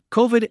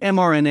COVID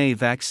mRNA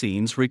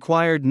vaccines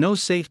required no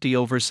safety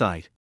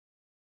oversight.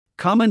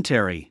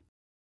 Commentary.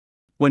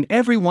 When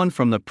everyone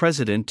from the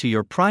president to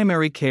your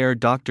primary care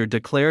doctor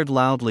declared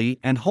loudly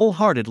and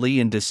wholeheartedly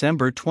in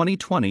December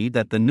 2020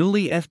 that the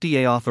newly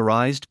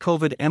FDA-authorized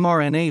COVID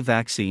mRNA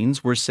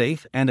vaccines were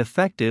safe and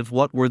effective,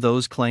 what were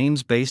those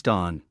claims based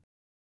on?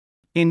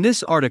 In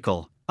this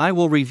article, I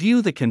will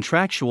review the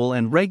contractual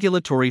and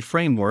regulatory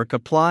framework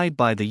applied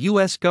by the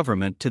U.S.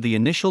 government to the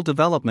initial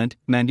development,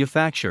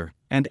 manufacture,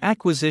 and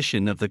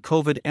acquisition of the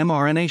COVID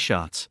mRNA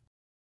shots.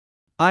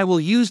 I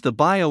will use the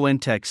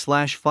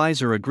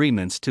BioNTech/Pfizer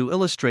agreements to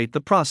illustrate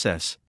the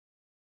process.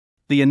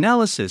 The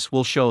analysis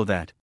will show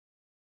that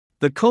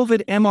the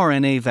COVID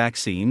mRNA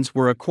vaccines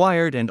were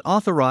acquired and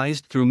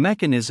authorized through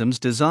mechanisms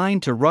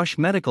designed to rush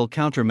medical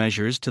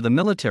countermeasures to the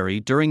military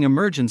during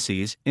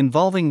emergencies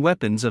involving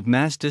weapons of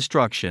mass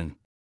destruction.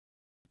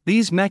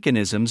 These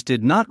mechanisms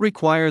did not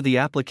require the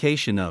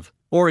application of,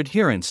 or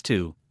adherence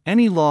to,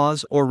 any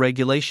laws or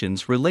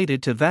regulations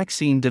related to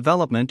vaccine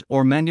development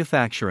or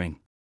manufacturing.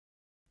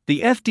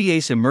 The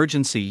FDA's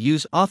emergency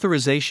use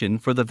authorization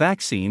for the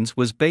vaccines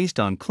was based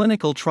on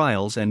clinical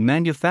trials and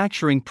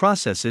manufacturing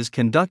processes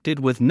conducted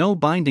with no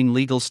binding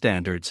legal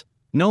standards,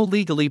 no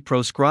legally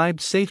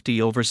proscribed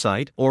safety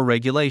oversight or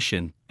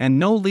regulation, and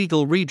no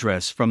legal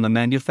redress from the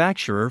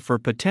manufacturer for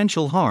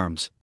potential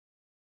harms.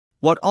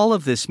 What all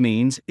of this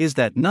means is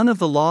that none of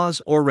the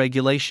laws or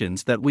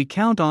regulations that we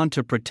count on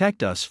to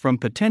protect us from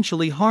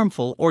potentially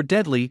harmful or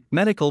deadly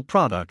medical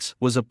products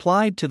was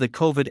applied to the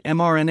COVID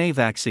mRNA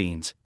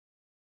vaccines.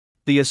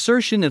 The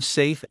assertion of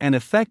safe and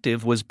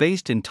effective was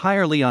based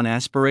entirely on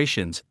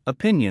aspirations,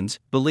 opinions,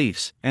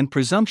 beliefs, and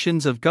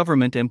presumptions of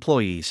government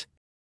employees.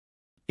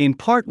 In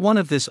Part 1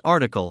 of this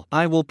article,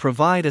 I will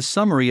provide a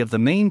summary of the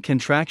main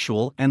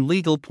contractual and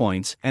legal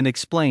points and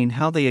explain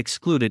how they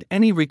excluded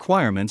any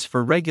requirements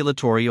for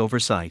regulatory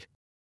oversight.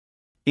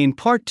 In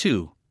Part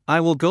 2, I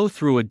will go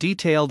through a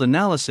detailed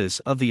analysis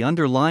of the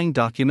underlying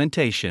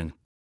documentation.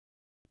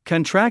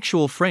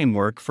 Contractual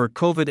framework for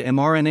COVID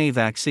mRNA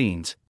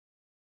vaccines.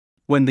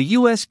 When the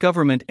U.S.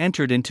 government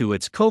entered into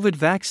its COVID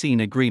vaccine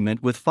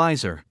agreement with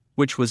Pfizer,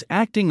 which was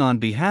acting on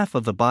behalf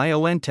of the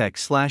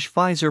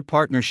BioNTech/Pfizer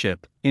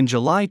partnership, in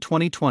July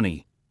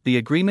 2020, the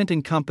agreement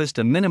encompassed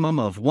a minimum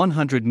of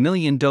 100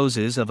 million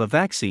doses of a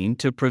vaccine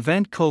to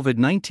prevent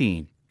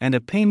COVID-19, and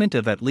a payment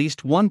of at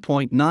least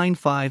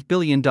 $1.95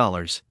 billion.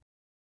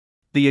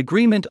 The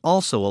agreement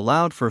also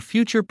allowed for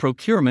future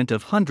procurement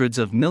of hundreds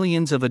of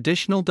millions of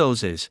additional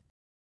doses.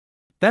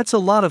 That's a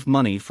lot of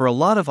money for a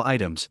lot of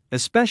items,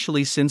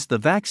 especially since the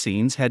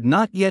vaccines had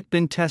not yet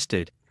been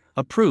tested,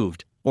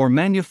 approved, or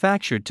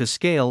manufactured to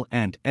scale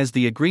and, as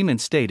the agreement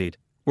stated,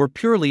 were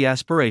purely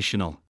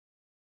aspirational.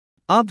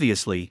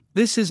 Obviously,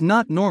 this is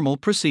not normal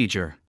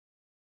procedure.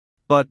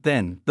 But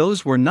then,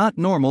 those were not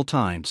normal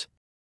times.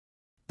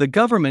 The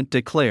government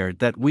declared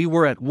that we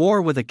were at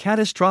war with a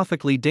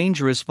catastrophically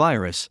dangerous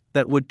virus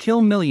that would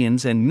kill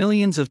millions and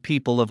millions of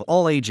people of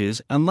all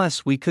ages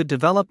unless we could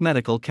develop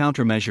medical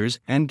countermeasures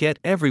and get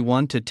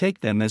everyone to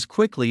take them as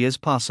quickly as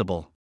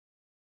possible.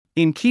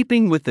 In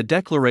keeping with the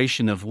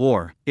declaration of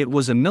war, it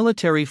was a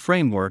military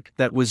framework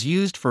that was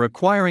used for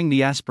acquiring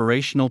the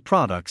aspirational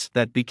products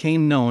that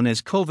became known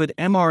as COVID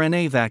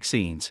mRNA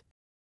vaccines.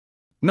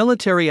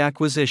 Military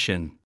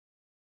acquisition.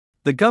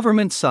 The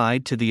government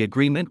side to the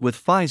agreement with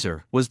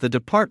Pfizer was the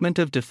Department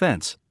of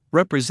Defense,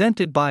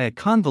 represented by a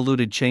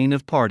convoluted chain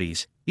of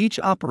parties, each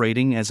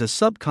operating as a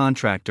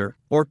subcontractor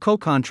or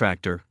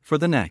co-contractor for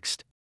the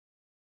next.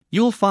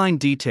 You'll find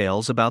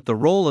details about the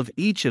role of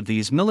each of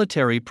these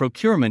military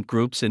procurement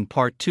groups in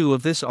Part 2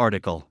 of this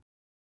article.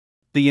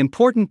 The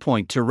important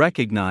point to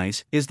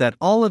recognize is that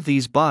all of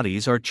these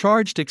bodies are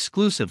charged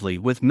exclusively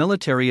with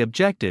military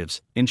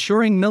objectives,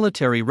 ensuring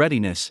military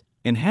readiness,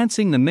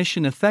 enhancing the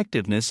mission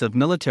effectiveness of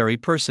military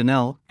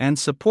personnel, and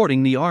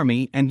supporting the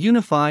Army and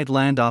unified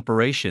land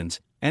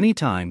operations,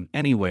 anytime,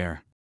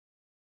 anywhere.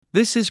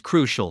 This is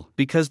crucial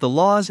because the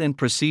laws and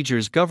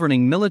procedures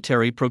governing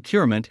military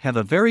procurement have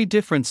a very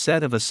different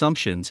set of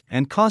assumptions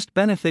and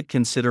cost-benefit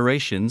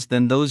considerations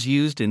than those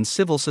used in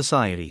civil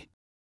society.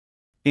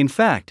 In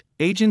fact,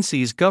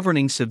 agencies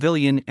governing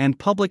civilian and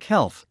public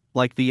health,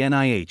 like the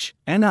NIH,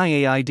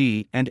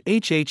 NIAID, and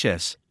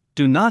HHS,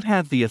 do not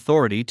have the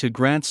authority to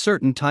grant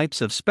certain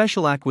types of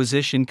special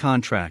acquisition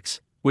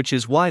contracts, which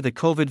is why the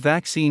COVID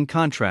vaccine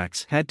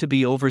contracts had to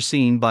be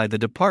overseen by the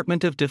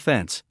Department of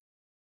Defense.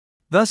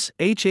 Thus,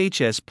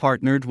 HHS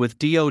partnered with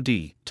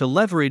DoD to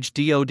leverage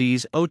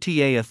DoD's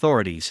OTA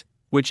authorities,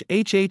 which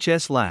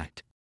HHS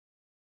lacked.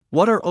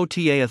 What are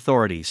OTA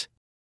authorities?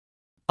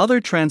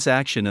 Other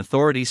transaction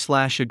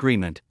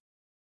authority/agreement.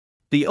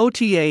 The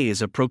OTA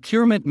is a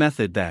procurement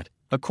method that,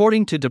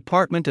 according to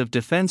Department of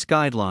Defense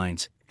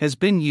guidelines, has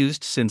been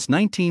used since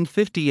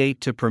 1958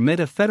 to permit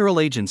a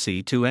federal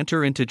agency to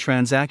enter into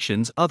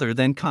transactions other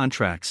than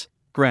contracts,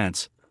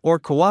 grants, or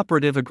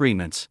cooperative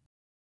agreements.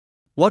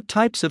 What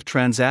types of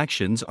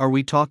transactions are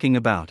we talking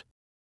about?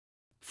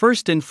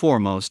 First and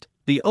foremost,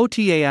 the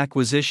OTA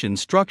acquisition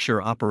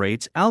structure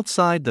operates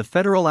outside the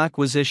federal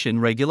acquisition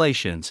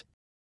regulations.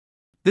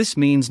 This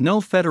means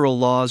no federal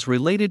laws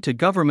related to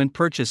government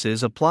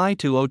purchases apply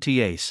to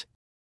OTAs.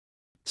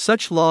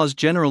 Such laws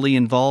generally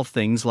involve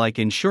things like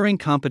ensuring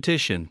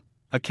competition,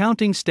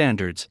 accounting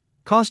standards,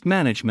 cost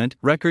management,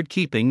 record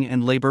keeping,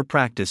 and labor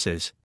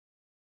practices.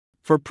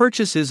 For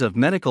purchases of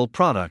medical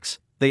products,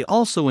 they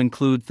also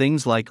include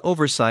things like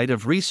oversight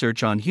of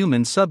research on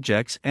human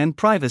subjects and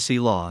privacy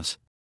laws.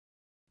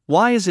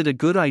 Why is it a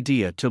good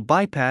idea to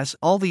bypass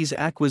all these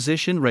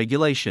acquisition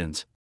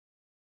regulations?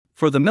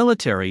 For the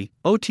military,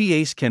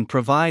 OTAs can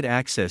provide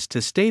access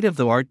to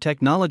state-of-the-art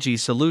technology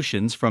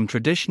solutions from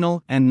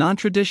traditional and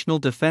non-traditional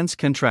defense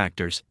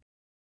contractors.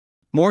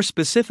 More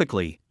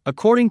specifically,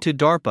 according to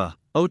DARPA,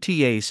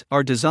 OTAs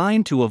are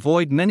designed to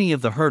avoid many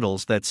of the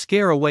hurdles that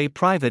scare away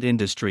private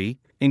industry,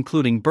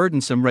 including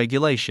burdensome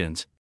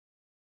regulations.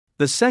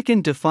 The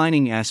second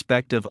defining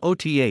aspect of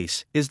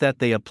OTAs is that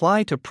they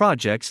apply to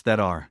projects that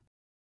are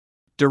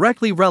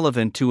directly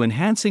relevant to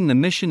enhancing the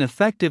mission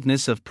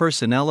effectiveness of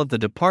personnel of the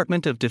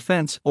Department of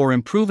Defense or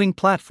improving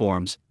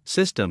platforms,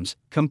 systems,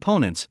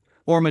 components,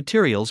 or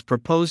materials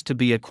proposed to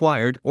be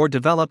acquired or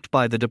developed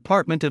by the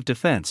Department of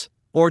Defense,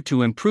 or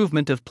to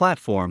improvement of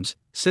platforms,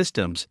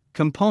 systems,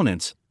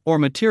 components, or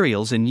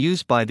materials in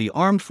use by the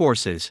armed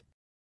forces.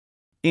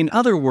 In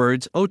other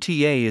words,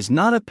 OTA is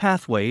not a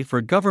pathway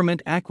for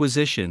government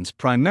acquisitions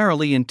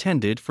primarily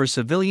intended for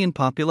civilian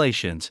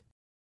populations.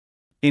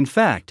 In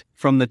fact,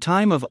 from the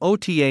time of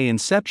OTA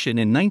inception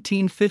in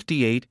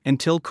 1958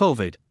 until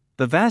COVID,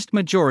 the vast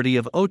majority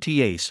of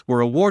OTAs were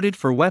awarded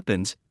for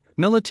weapons,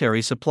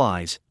 military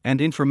supplies,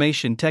 and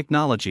information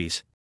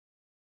technologies.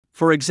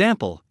 For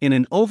example, in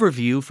an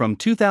overview from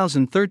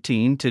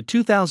 2013 to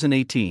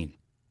 2018,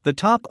 the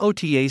top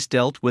OTAs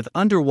dealt with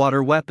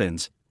underwater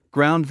weapons,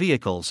 ground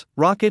vehicles,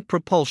 rocket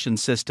propulsion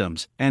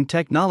systems, and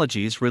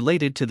technologies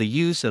related to the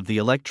use of the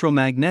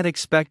electromagnetic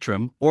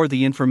spectrum or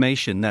the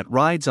information that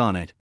rides on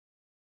it.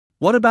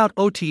 What about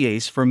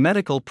OTAs for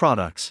medical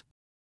products?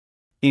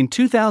 In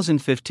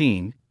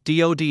 2015,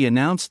 DoD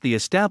announced the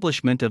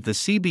establishment of the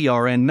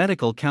CBRN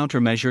Medical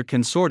Countermeasure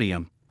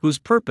Consortium, whose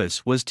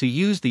purpose was to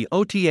use the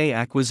OTA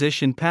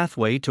acquisition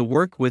pathway to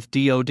work with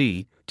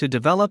DoD to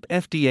develop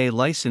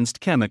FDA-licensed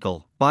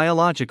chemical,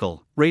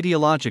 biological,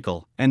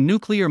 radiological, and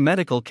nuclear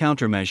medical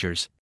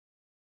countermeasures.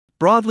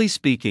 Broadly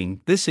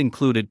speaking, this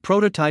included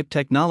prototype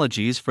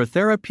technologies for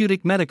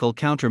therapeutic medical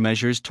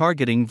countermeasures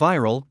targeting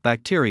viral,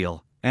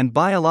 bacterial, and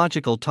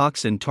biological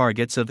toxin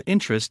targets of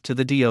interest to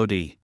the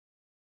DoD.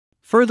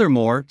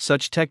 Furthermore,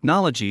 such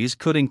technologies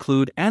could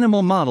include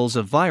animal models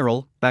of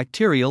viral,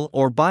 bacterial,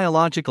 or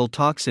biological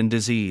toxin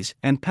disease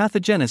and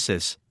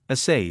pathogenesis,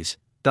 assays,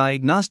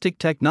 diagnostic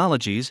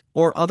technologies,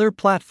 or other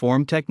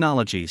platform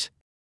technologies.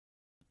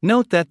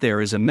 Note that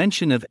there is a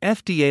mention of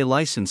FDA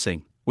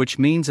licensing, which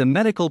means a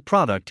medical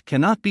product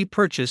cannot be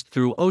purchased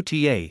through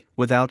OTA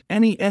without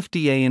any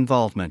FDA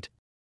involvement.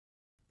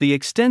 The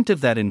extent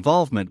of that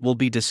involvement will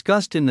be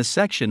discussed in the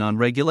section on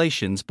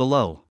regulations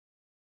below.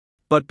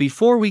 But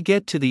before we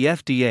get to the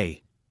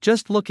FDA,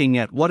 just looking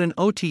at what an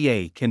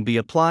OTA can be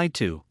applied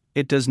to,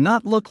 it does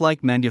not look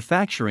like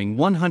manufacturing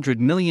 100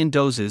 million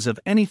doses of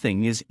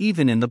anything is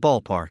even in the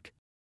ballpark.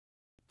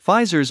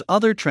 Pfizer's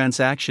other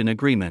transaction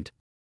agreement.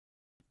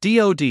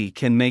 DoD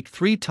can make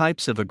three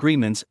types of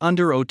agreements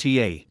under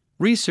OTA: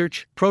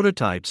 research,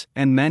 prototypes,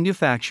 and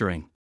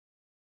manufacturing.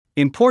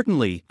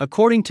 Importantly,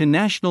 according to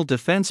National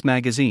Defense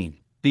Magazine,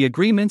 the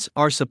agreements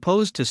are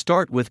supposed to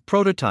start with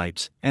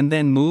prototypes and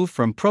then move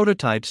from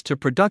prototypes to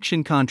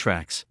production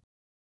contracts.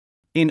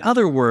 In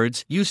other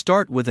words, you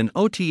start with an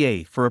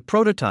OTA for a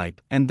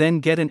prototype and then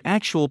get an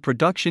actual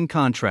production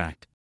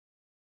contract.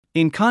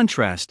 In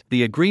contrast,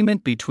 the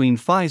agreement between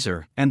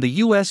Pfizer and the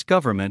U.S.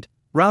 government,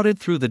 routed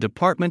through the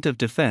Department of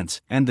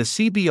Defense and the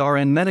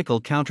CBRN Medical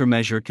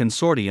Countermeasure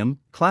Consortium,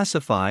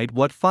 classified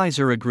what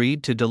Pfizer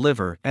agreed to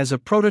deliver as a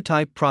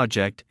prototype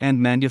project and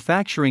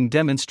manufacturing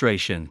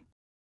demonstration.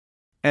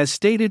 As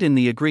stated in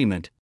the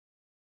agreement,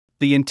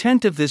 the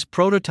intent of this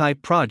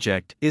prototype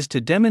project is to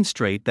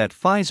demonstrate that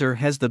Pfizer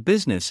has the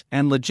business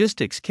and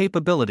logistics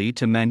capability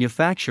to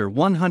manufacture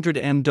 100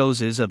 million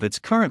doses of its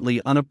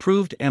currently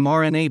unapproved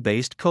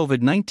mRNA-based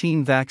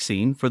COVID-19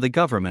 vaccine for the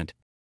government.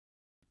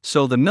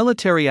 So the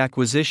military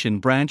acquisition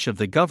branch of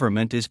the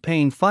government is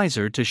paying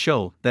Pfizer to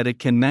show that it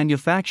can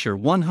manufacture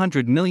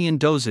 100 million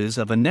doses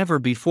of a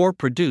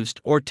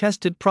never-before-produced or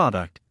tested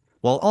product,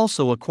 while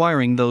also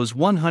acquiring those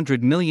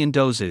 100 million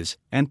doses,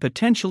 and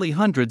potentially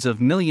hundreds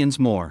of millions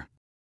more.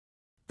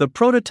 The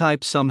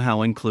prototype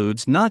somehow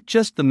includes not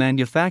just the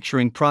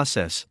manufacturing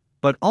process,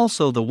 but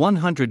also the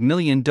 100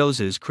 million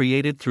doses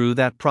created through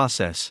that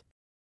process.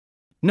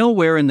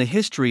 Nowhere in the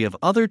history of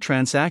other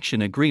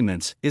transaction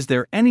agreements is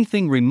there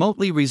anything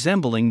remotely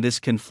resembling this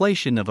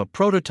conflation of a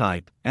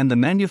prototype and the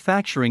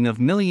manufacturing of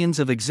millions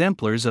of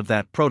exemplars of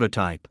that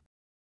prototype.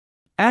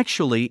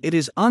 Actually, it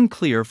is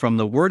unclear from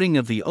the wording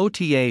of the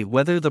OTA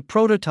whether the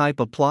prototype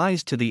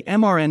applies to the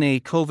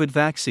mRNA COVID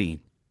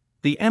vaccine,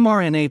 the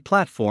mRNA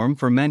platform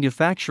for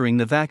manufacturing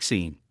the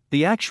vaccine,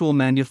 the actual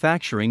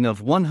manufacturing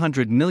of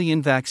 100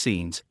 million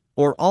vaccines,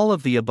 or all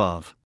of the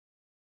above.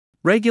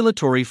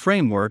 Regulatory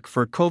framework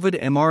for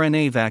COVID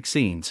mRNA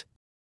vaccines.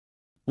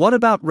 What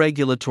about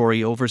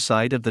regulatory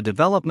oversight of the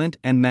development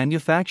and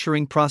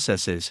manufacturing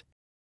processes?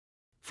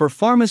 For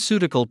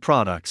pharmaceutical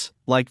products,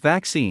 like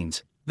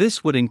vaccines,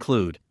 this would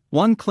include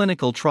 1.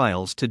 Clinical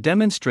trials to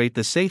demonstrate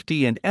the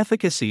safety and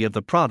efficacy of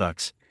the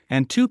products,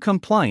 and 2.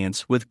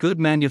 Compliance with good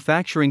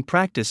manufacturing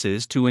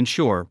practices to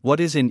ensure what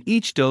is in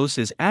each dose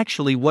is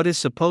actually what is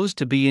supposed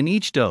to be in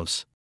each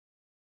dose.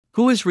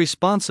 Who is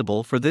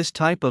responsible for this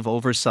type of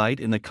oversight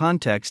in the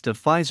context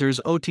of Pfizer's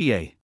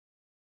OTA?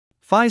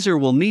 Pfizer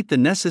will meet the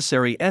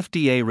necessary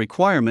FDA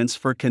requirements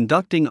for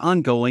conducting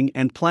ongoing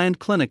and planned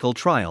clinical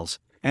trials,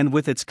 and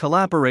with its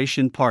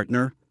collaboration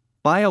partner,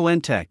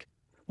 BioNTech,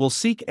 will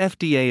seek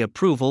FDA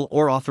approval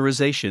or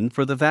authorization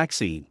for the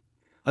vaccine,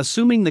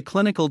 assuming the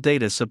clinical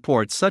data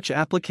supports such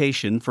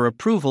application for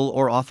approval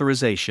or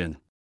authorization.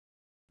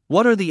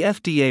 What are the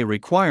FDA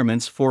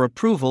requirements for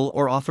approval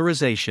or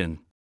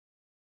authorization?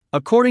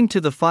 According to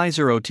the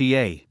Pfizer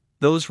OTA,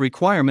 those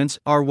requirements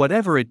are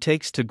whatever it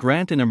takes to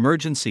grant an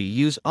emergency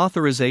use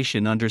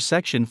authorization under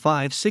Section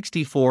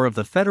 564 of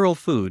the Federal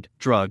Food,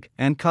 Drug,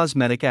 and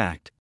Cosmetic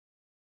Act.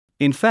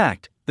 In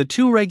fact, the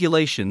two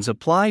regulations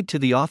applied to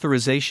the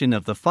authorization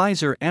of the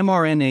Pfizer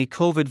mRNA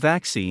COVID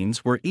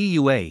vaccines were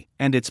EUA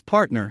and its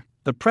partner,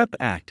 the PrEP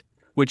Act,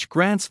 which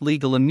grants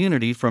legal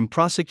immunity from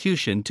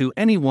prosecution to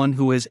anyone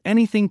who has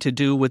anything to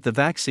do with the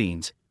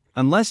vaccines,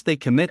 unless they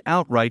commit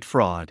outright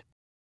fraud.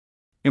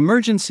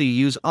 Emergency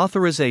use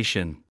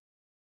authorization.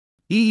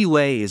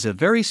 EUA is a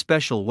very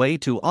special way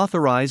to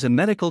authorize a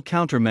medical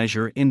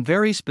countermeasure in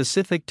very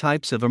specific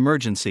types of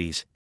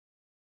emergencies.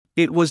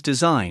 It was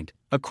designed,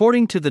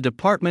 according to the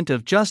Department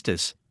of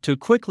Justice, to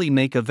quickly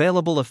make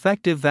available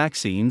effective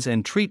vaccines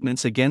and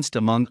treatments against,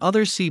 among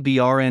other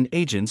CBRN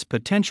agents,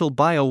 potential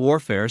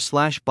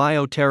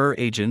biowarfare/bioterror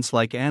agents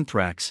like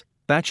anthrax,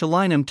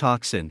 botulinum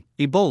toxin,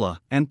 Ebola,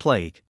 and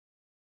plague.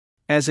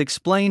 As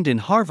explained in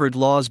Harvard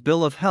Law's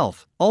Bill of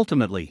Health,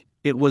 ultimately,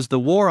 it was the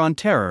war on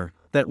terror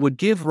that would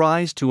give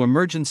rise to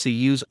emergency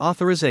use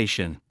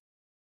authorization.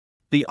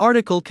 The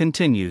article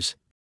continues.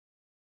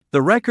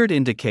 The record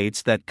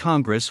indicates that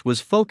Congress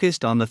was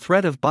focused on the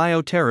threat of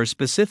bioterror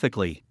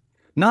specifically,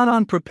 not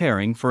on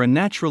preparing for a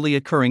naturally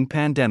occurring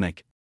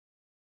pandemic.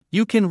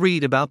 You can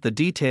read about the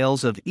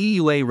details of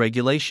EUA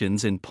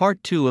regulations in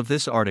Part 2 of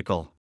this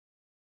article.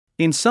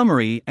 In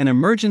summary, an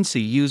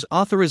emergency use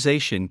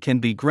authorization can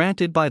be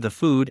granted by the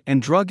Food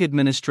and Drug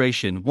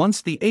Administration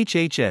once the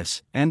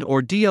HHS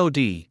and/or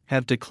DoD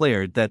have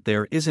declared that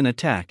there is an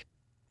attack,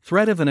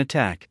 threat of an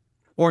attack,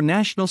 or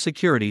national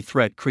security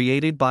threat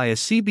created by a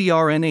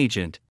CBRN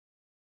agent.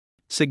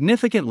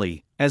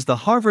 Significantly, as the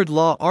Harvard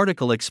Law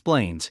article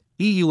explains,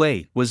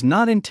 EUA was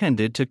not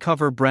intended to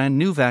cover brand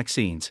new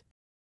vaccines.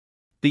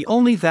 The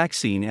only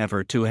vaccine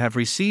ever to have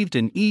received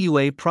an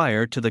EUA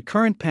prior to the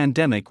current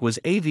pandemic was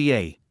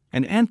AVA,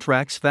 an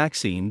anthrax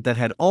vaccine that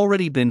had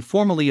already been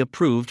formally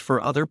approved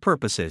for other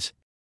purposes.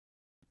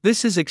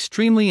 This is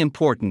extremely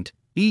important.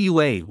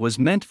 EUA was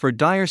meant for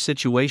dire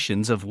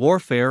situations of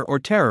warfare or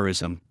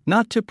terrorism,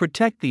 not to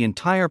protect the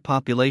entire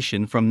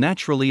population from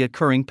naturally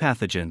occurring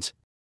pathogens.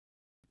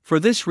 For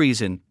this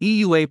reason,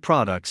 EUA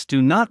products do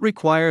not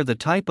require the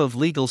type of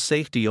legal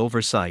safety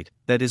oversight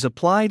that is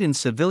applied in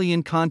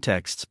civilian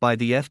contexts by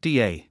the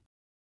FDA.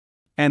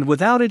 And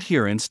without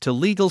adherence to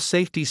legal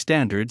safety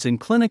standards in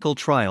clinical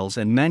trials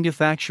and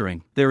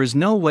manufacturing, there is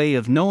no way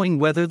of knowing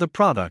whether the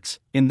products,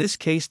 in this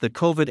case the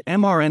COVID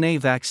mRNA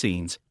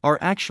vaccines, are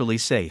actually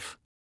safe.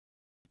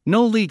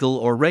 No legal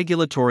or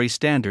regulatory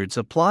standards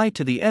apply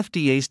to the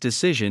FDA's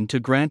decision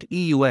to grant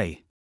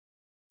EUA.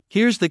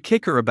 Here's the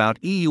kicker about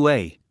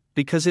EUA,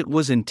 because it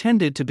was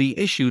intended to be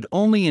issued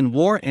only in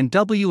war and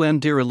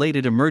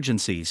WMD-related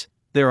emergencies,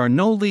 there are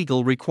no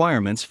legal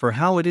requirements for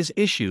how it is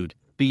issued,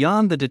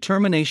 beyond the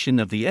determination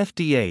of the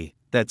FDA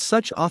that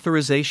such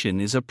authorization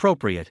is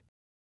appropriate.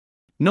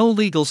 No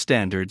legal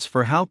standards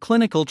for how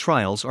clinical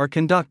trials are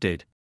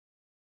conducted.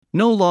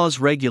 No laws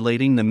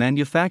regulating the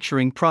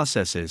manufacturing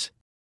processes.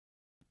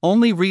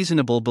 Only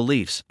reasonable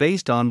beliefs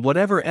based on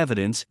whatever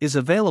evidence is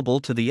available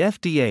to the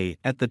FDA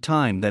at the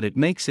time that it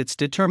makes its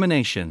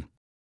determination.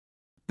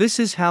 This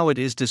is how it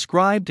is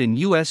described in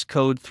U.S.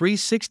 Code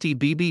 360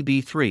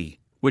 BBB3,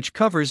 which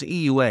covers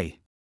EUA.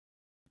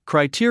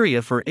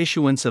 Criteria for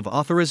issuance of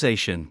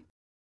authorization.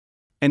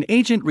 An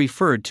agent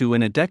referred to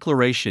in a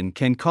declaration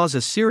can cause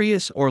a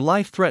serious or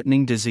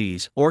life-threatening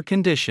disease or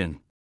condition.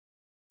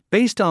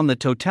 Based on the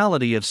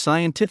totality of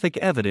scientific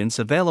evidence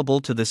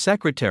available to the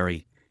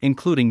Secretary,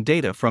 including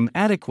data from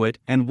adequate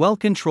and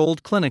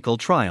well-controlled clinical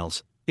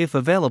trials, if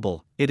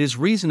available, it is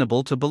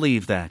reasonable to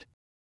believe that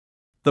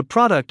the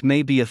product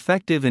may be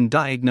effective in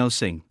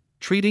diagnosing,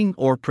 treating,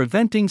 or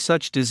preventing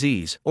such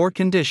disease or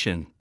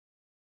condition.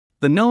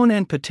 The known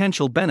and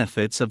potential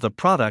benefits of the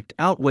product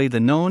outweigh the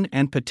known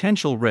and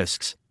potential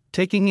risks,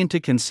 taking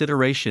into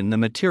consideration the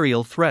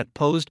material threat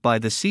posed by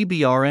the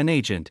CBRN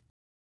agent.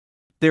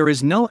 There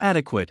is no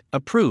adequate,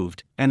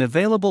 approved, and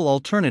available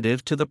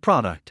alternative to the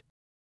product.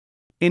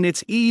 In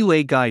its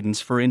EUA guidance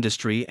for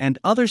industry and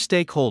other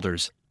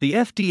stakeholders, the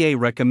FDA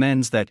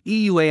recommends that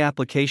EUA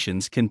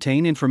applications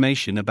contain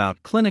information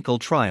about clinical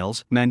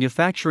trials,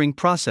 manufacturing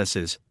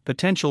processes,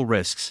 potential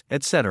risks,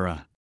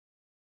 etc.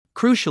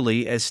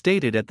 Crucially, as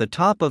stated at the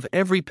top of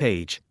every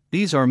page,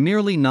 these are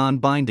merely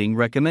non-binding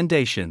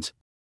recommendations.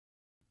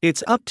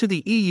 It's up to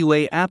the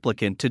EUA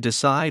applicant to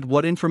decide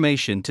what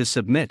information to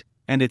submit,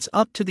 and it's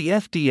up to the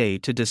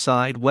FDA to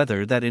decide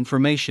whether that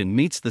information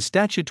meets the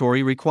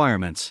statutory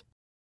requirements.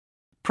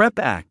 PrEP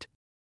Act.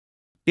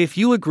 If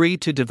you agree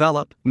to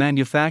develop,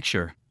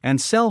 manufacture,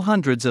 and sell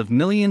hundreds of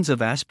millions of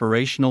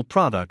aspirational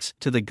products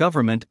to the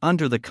government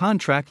under the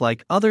contract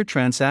like other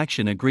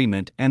transaction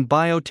agreement and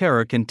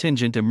bioterror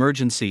contingent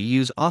emergency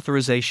use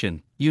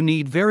authorization, you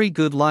need very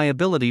good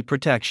liability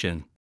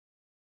protection.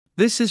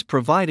 This is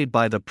provided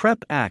by the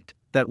PrEP Act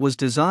that was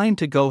designed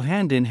to go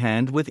hand in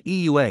hand with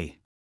EUA.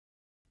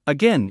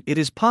 Again, it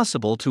is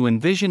possible to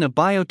envision a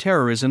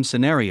bioterrorism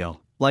scenario,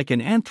 like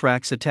an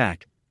anthrax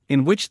attack,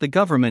 in which the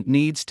government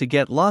needs to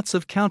get lots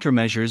of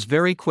countermeasures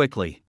very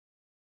quickly.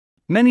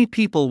 Many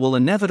people will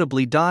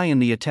inevitably die in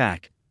the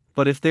attack,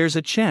 but if there's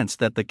a chance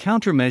that the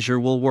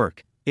countermeasure will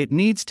work, it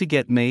needs to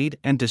get made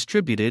and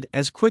distributed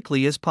as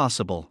quickly as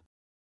possible.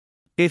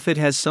 If it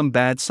has some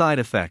bad side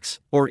effects,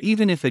 or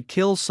even if it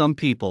kills some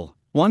people,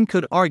 one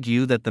could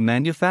argue that the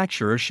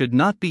manufacturer should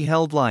not be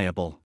held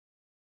liable.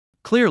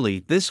 Clearly,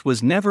 this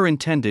was never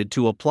intended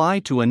to apply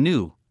to a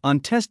new,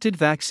 untested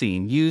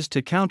vaccine used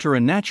to counter a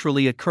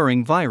naturally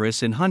occurring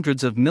virus in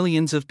hundreds of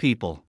millions of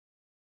people.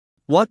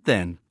 What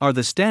then are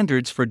the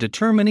standards for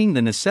determining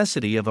the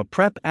necessity of a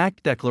PrEP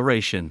Act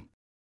declaration?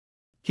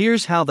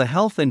 Here's how the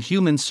Health and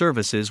Human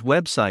Services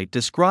website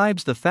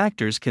describes the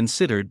factors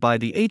considered by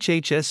the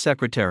HHS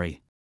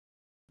Secretary.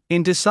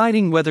 In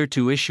deciding whether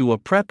to issue a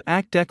PrEP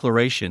Act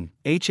declaration,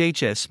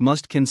 HHS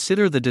must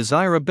consider the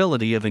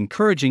desirability of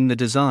encouraging the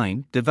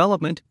design,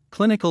 development,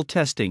 clinical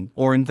testing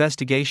or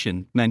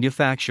investigation,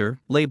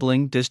 manufacture,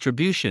 labeling,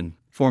 distribution,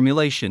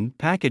 formulation,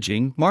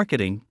 packaging,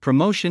 marketing,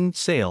 promotion,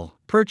 sale,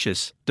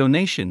 purchase,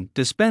 donation,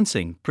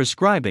 dispensing,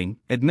 prescribing,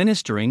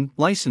 administering,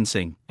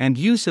 licensing, and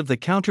use of the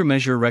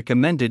countermeasure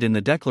recommended in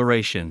the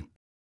declaration.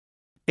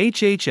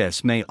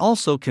 HHS may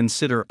also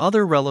consider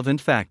other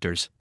relevant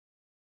factors.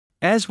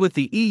 As with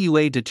the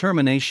EUA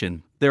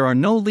determination, there are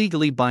no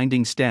legally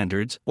binding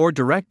standards or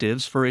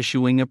directives for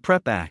issuing a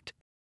PrEP Act.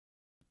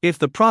 If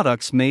the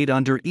products made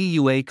under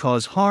EUA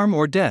cause harm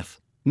or death,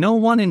 no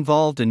one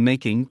involved in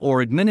making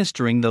or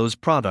administering those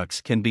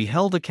products can be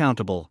held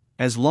accountable,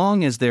 as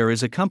long as there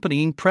is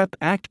accompanying PrEP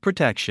Act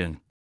protection.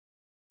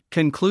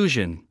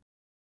 Conclusion.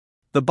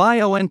 The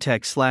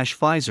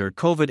BioNTech/Pfizer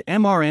COVID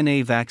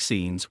mRNA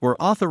vaccines were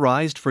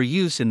authorized for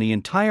use in the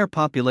entire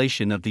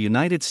population of the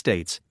United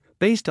States,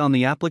 based on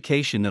the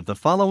application of the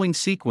following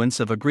sequence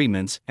of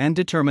agreements and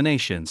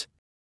determinations.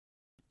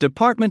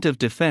 Department of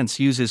Defense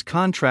uses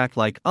contract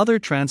like other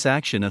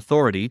transaction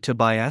authority to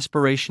buy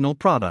aspirational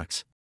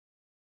products.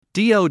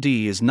 DoD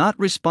is not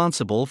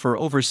responsible for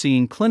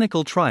overseeing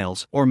clinical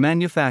trials or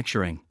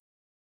manufacturing.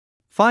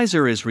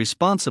 Pfizer is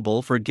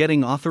responsible for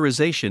getting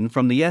authorization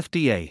from the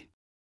FDA.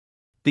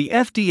 The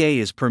FDA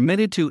is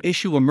permitted to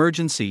issue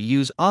emergency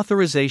use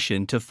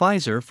authorization to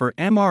Pfizer for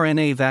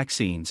mRNA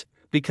vaccines,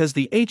 because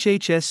the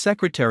HHS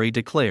Secretary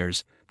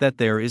declares that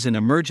there is an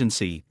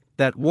emergency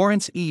that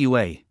warrants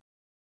EUA.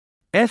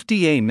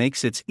 FDA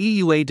makes its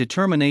EUA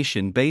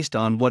determination based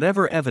on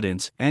whatever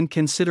evidence and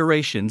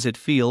considerations it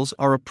feels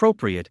are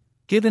appropriate,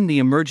 given the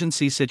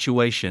emergency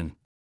situation.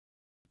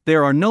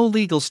 There are no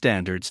legal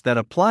standards that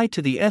apply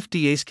to the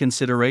FDA's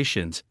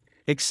considerations,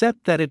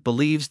 except that it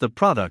believes the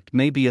product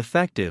may be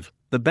effective,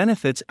 the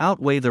benefits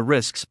outweigh the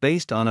risks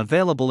based on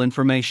available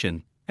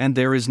information, and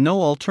there is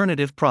no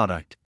alternative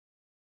product.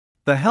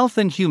 The Health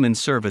and Human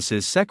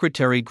Services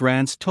Secretary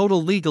grants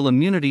total legal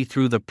immunity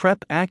through the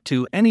PrEP Act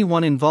to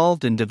anyone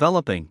involved in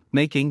developing,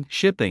 making,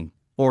 shipping,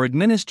 or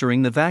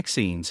administering the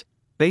vaccines,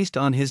 based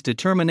on his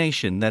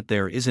determination that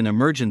there is an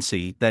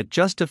emergency that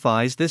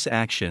justifies this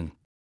action.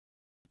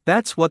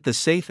 That's what the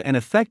safe and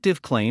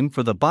effective claim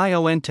for the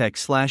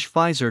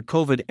BioNTech/Pfizer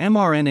COVID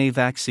mRNA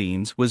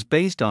vaccines was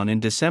based on in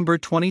December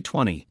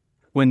 2020,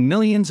 when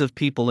millions of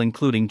people,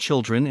 including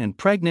children and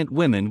pregnant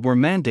women, were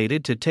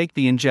mandated to take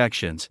the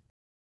injections.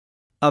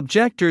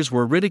 Objectors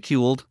were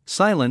ridiculed,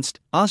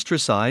 silenced,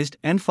 ostracized,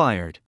 and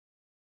fired.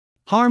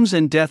 Harms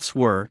and deaths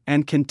were,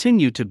 and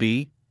continue to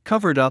be,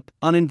 covered up,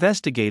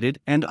 uninvestigated,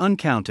 and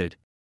uncounted.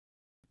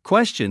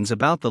 Questions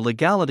about the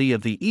legality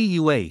of the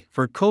EUA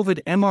for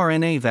COVID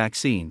mRNA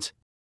vaccines.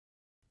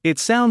 It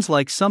sounds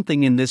like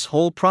something in this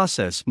whole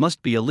process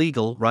must be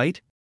illegal,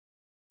 right?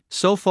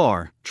 So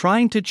far,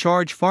 trying to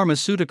charge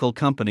pharmaceutical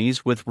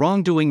companies with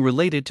wrongdoing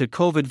related to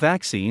COVID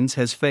vaccines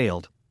has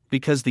failed,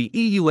 because the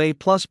EUA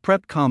plus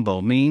PrEP combo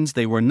means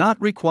they were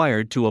not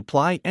required to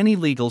apply any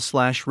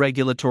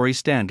legal/regulatory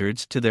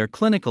standards to their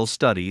clinical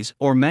studies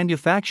or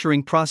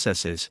manufacturing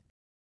processes.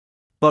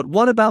 But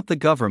what about the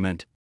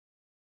government?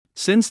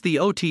 Since the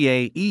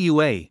OTA,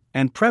 EUA,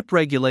 and PrEP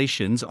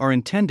regulations are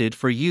intended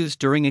for use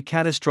during a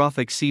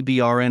catastrophic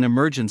CBRN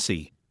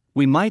emergency,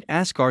 we might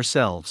ask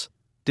ourselves,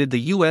 did the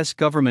US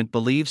government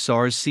believe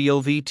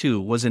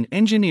SARS-CoV-2 was an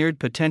engineered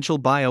potential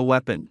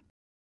bioweapon?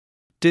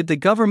 Did the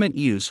government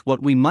use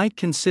what we might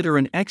consider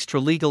an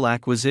extra-legal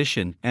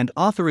acquisition and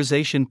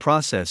authorization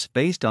process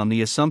based on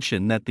the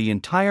assumption that the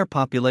entire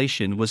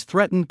population was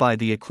threatened by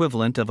the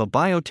equivalent of a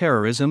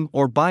bioterrorism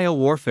or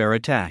biowarfare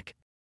attack?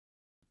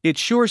 It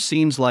sure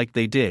seems like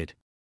they did.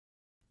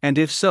 And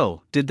if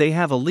so, did they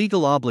have a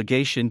legal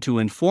obligation to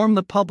inform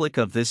the public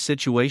of this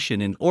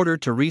situation in order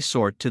to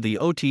resort to the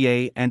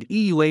OTA and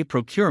EUA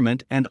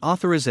procurement and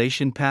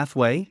authorization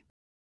pathway?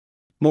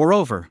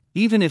 Moreover,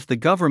 even if the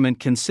government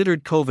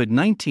considered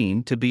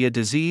COVID-19 to be a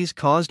disease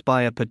caused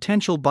by a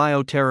potential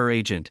bioterror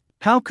agent,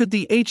 how could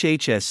the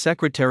HHS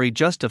secretary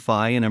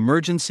justify an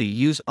emergency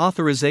use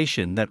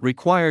authorization that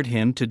required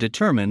him to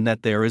determine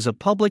that there is a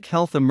public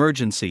health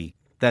emergency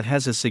that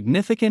has a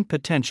significant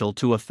potential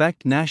to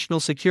affect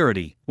national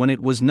security, when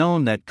it was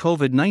known that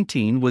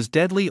COVID-19 was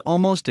deadly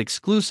almost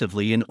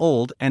exclusively in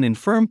old and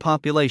infirm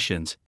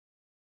populations?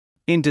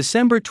 In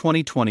December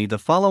 2020, the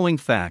following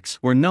facts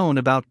were known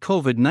about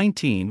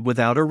COVID-19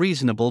 without a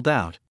reasonable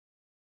doubt.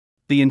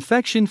 The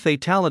infection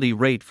fatality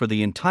rate for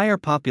the entire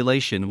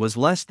population was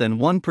less than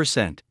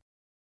 1%.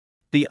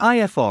 The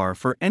IFR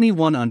for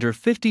anyone under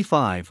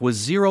 55 was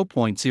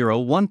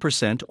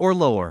 0.01% or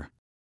lower.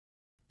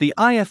 The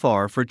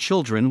IFR for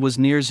children was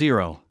near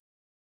zero.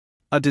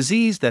 A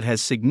disease that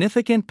has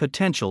significant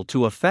potential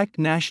to affect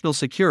national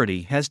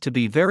security has to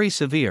be very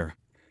severe,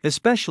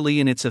 especially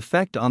in its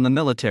effect on the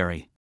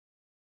military.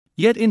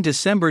 Yet in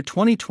December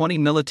 2020,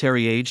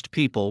 military-aged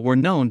people were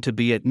known to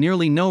be at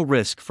nearly no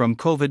risk from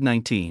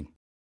COVID-19.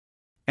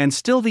 And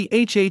still the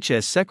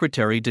HHS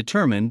secretary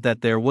determined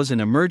that there was an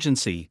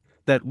emergency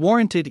that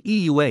warranted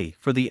EUA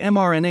for the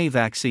mRNA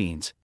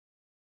vaccines.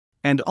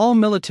 And all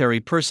military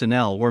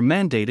personnel were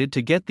mandated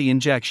to get the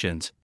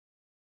injections.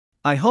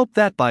 I hope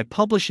that by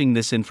publishing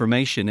this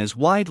information as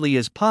widely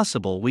as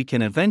possible, we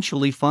can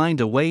eventually find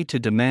a way to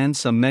demand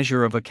some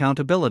measure of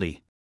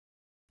accountability.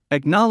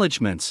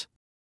 Acknowledgements.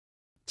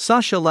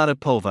 Sasha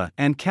Latipova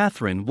and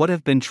Catherine Wood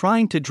have been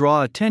trying to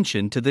draw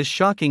attention to this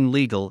shocking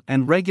legal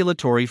and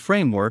regulatory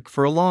framework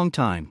for a long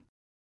time.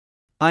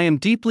 I am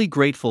deeply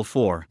grateful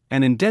for,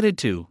 and indebted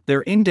to,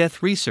 their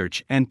in-depth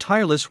research and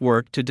tireless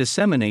work to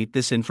disseminate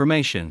this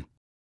information.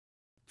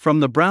 From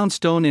the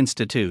Brownstone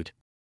Institute.